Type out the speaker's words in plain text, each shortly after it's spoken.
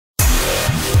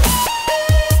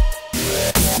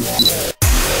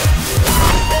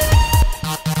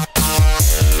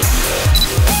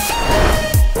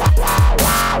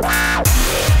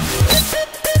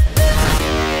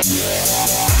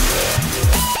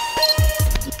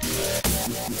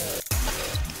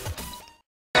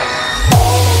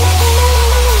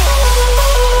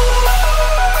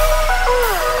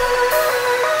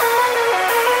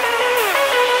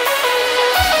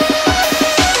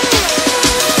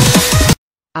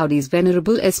Audi's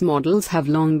venerable S models have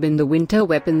long been the winter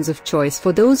weapons of choice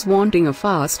for those wanting a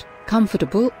fast,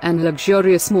 comfortable and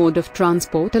luxurious mode of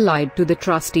transport allied to the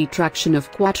trusty traction of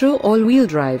quattro all-wheel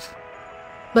drive.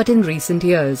 But in recent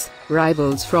years,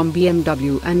 rivals from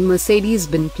BMW and Mercedes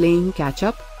been playing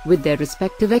catch-up, with their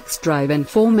respective xDrive and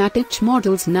 4MATIC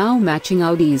models now matching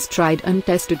Audi's tried and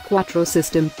tested quattro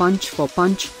system punch for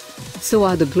punch. So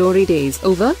are the glory days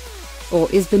over? Or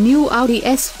is the new Audi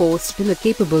S4 still a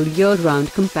capable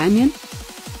year-round companion?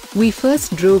 We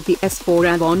first drove the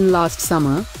S4 Avant last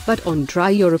summer, but on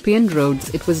dry European roads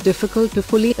it was difficult to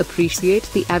fully appreciate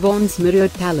the Avant's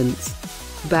myriad talents.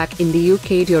 Back in the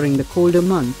UK during the colder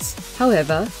months,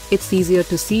 however, it's easier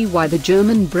to see why the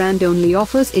German brand only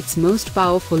offers its most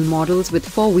powerful models with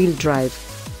four-wheel drive.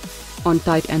 On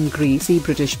tight and greasy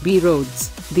British B roads,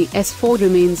 the S4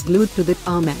 remains glued to the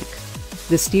tarmac.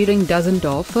 The steering doesn't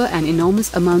offer an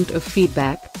enormous amount of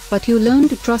feedback, but you learn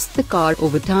to trust the car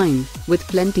over time, with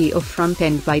plenty of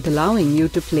front-end bite allowing you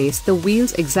to place the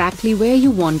wheels exactly where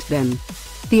you want them.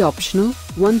 The optional,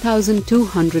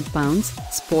 1,200 pounds,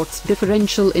 sports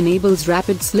differential enables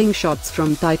rapid slingshots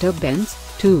from tighter bends,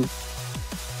 too.